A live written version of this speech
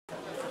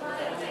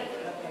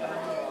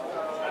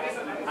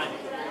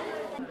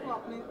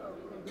आपने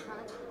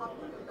दिखाया,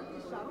 आपको लगता है कि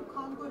शाहरुख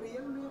खान को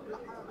रियल में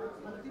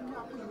अंतिम में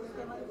आपको यूज़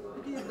करना है,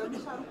 क्योंकि ये डमी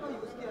शाहरुख का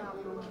यूज़ किया है आप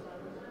लोगों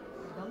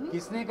ने।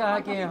 किसने कहा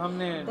कि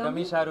हमने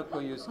डमी शाहरुख को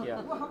यूज़ किया?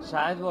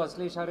 शायद वो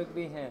असली शाहरुख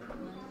भी हैं।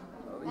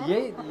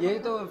 ये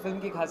तो फिल्म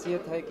की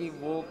खासियत है कि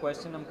वो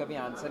क्वेश्चन हम कभी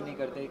आंसर नहीं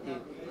करते कि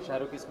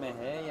शाहरुख इसमें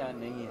है या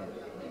नहीं है,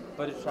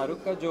 पर शाहरुख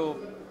का जो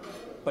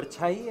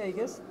परछाई, I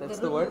guess that's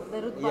the word,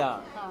 या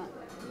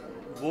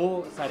वो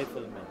सारी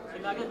फिल्म में। So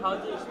Nagesh,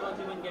 how's the response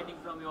you've been getting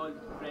from your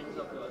friends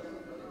of yours?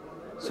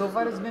 So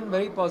far it's been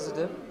very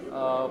positive.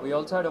 We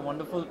also had a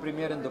wonderful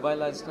premiere in Dubai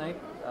last night.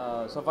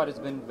 So far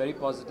it's been very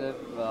positive,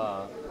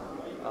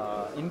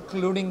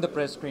 including the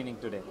press screening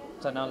today.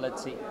 So now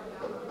let's see.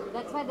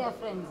 That's why they are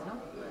friends, no?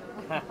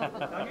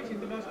 Nagesh,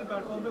 international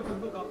platform पे film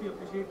को काफ़ी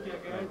appreciate किया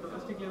गया है,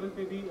 domestic level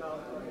पे भी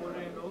बोल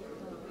रहे हैं लोग,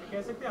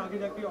 कह सकते हैं आगे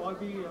जाके और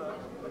भी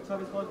अच्छा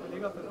रिस्पॉन्स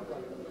मिलेगा फिल्म को?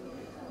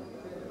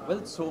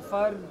 वेल सो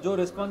फार जो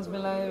रिस्पॉन्स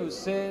मिला है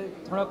उससे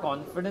थोड़ा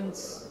कॉन्फिडेंस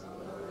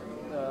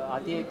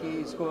आती है कि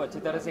इसको अच्छी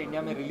तरह से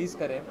इंडिया में रिलीज़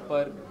करें,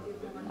 पर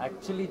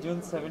एक्चुअली जून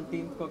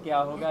 17 को क्या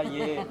होगा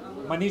ये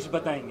मनीष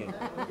बताएंगे.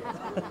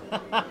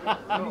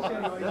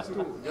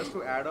 Just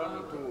to add on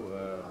to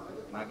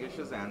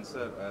Nagesh's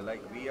answer,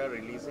 like we are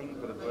releasing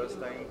for the first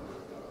time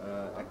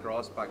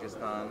across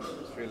Pakistan,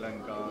 Sri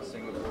Lanka,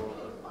 Singapore,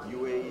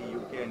 UAE,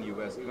 UK and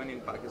US. Even in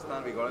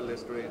Pakistan we got a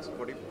list today, it's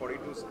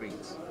 42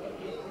 screens.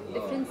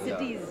 Different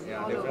cities.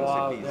 Yeah, all different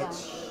over. cities.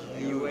 That's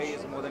UAE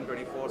is more than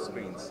 24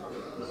 screens.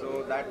 So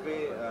that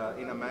way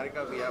in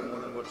America we have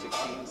more than what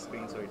 16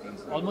 screens or 18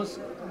 screens. Almost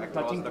across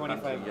touching the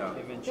 25 country, yeah.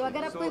 तो eventually.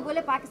 अगर आप कोई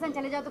बोले पाकिस्तान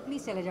चले जाओ तो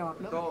please चले जाओ आप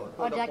लोग So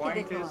और the जाके point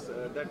देखो is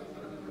आप. that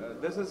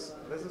this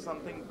is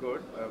something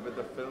good with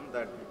the film,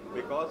 that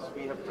because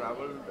we have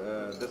traveled,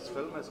 this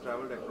film has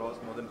traveled across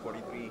more than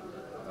 43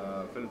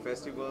 film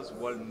festivals.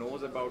 World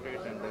knows about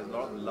it, and there's a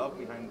lot of love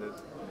behind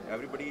this.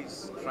 Everybody is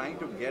trying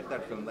to get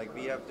that film. Like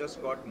we have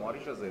just got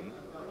Mauritius in;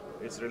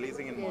 it's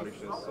releasing in Yes.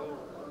 Mauritius. So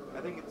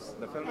I think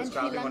the film And is Sri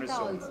traveling on its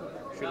Lanka own. also.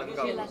 Sri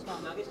Lanka. Sri also. Lanka.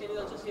 Nagesh, can you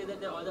also say that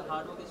all the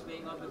hard work is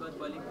paying off because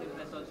Berlin Film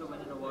Fest also won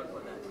an award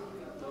for that?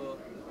 So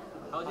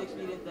how's the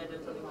experience that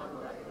and something more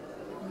to that?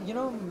 You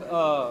know,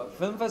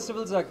 film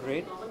festivals are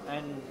great,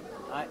 and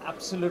I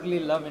absolutely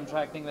love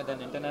interacting with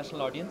an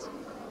international audience.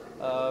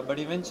 But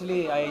eventually,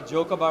 I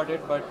joke about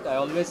it, but I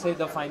always say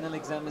the final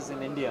exam is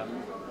in India.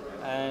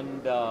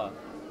 And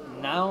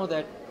now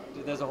that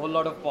there's a whole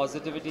lot of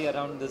positivity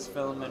around this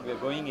film and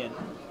we're going in,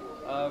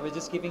 we're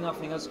just keeping our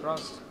fingers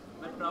crossed.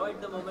 But proud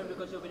at the moment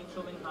because you're winning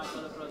so many hearts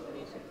all across the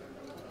nation.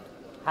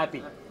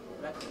 Happy.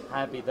 That's it.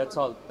 Happy, that's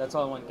all. That's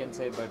all one can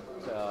say, but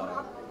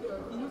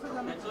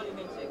That's all you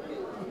can say.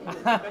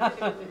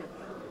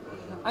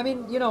 I mean,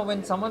 you know,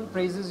 when someone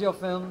praises your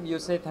film, you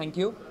say thank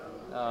you,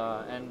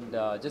 and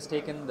just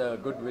take in the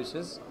good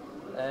wishes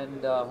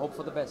and hope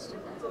for the best.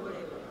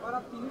 और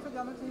आप तीनों से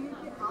जानना चाहिए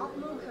कि आप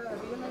लोग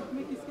real life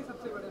में किसके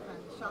सबसे बड़े फैन,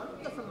 शाहरुख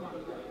या सलमान?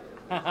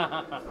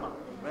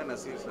 मैं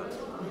नसीर सर.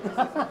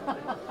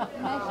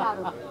 मैं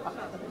शाहरुख.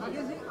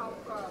 नागेश जी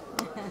आपका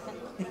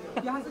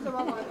यहाँ से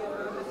जवाब आ गया.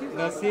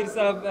 Nasir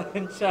Saab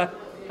and Shah.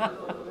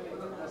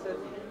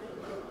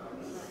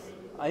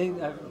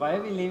 Why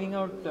are we leaving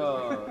out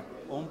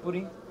Om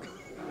Puri?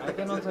 I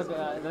can also.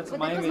 That's But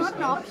my that was wish. not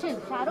an option.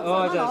 Shahrukh Oh,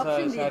 Salman अच्छा,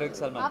 ऑप्शन शाहरुख दिए.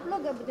 सलमान. आप लोग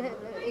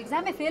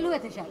एग्जाम में फेल हुए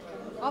थे शायद.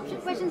 ऑप्शन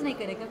क्वेश्चंस नहीं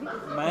करे कभी.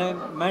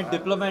 मैं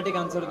डिप्लोमेटिक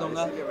आंसर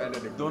दूंगा.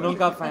 दोनों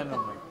का फैन हूँ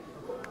मैं.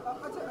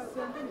 अच्छा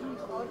 17 जून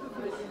और तो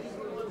फिर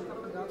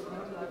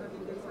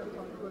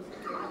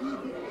साथ ही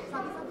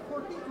साथ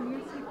 40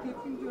 मिनट्स की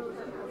क्लिपिंग जो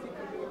है उसकी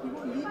कि वो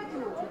लीक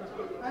क्यों हो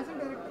चुका है? एज ए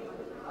डायरेक्टर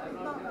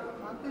इतना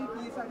मानते हैं कि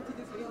ये सारी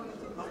चीज़ें सही होनी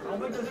चाहिए. How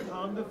much does it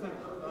harm the film?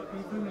 कि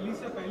फिल्म रिलीज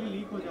से पहले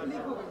लीक हो जाती है?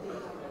 लीक हो गई.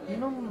 You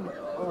know,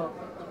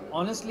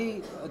 honestly,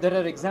 there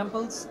are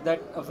examples that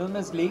a film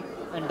has leaked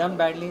and done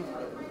badly.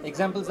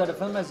 Examples that a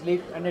film has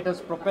leaked and it has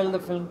propelled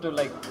the film to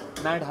like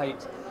mad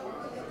heights.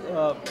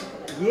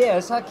 ये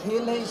ऐसा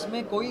खेल है,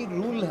 इसमें कोई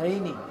rule है ही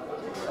नहीं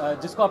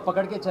जिसको आप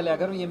पकड़ के चले.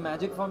 अगर ये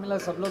मैजिक फॉर्मूला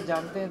सब लोग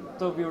जानते हैं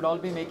तो we would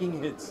all be making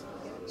hits.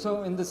 So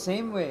in the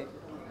same way,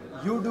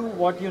 you do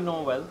what you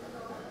know well,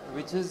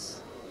 which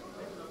is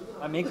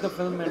I make the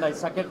film and I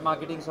suck at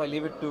marketing, so I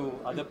leave it to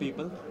other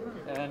people.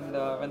 And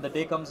when the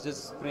day comes,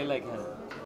 just pray like hell.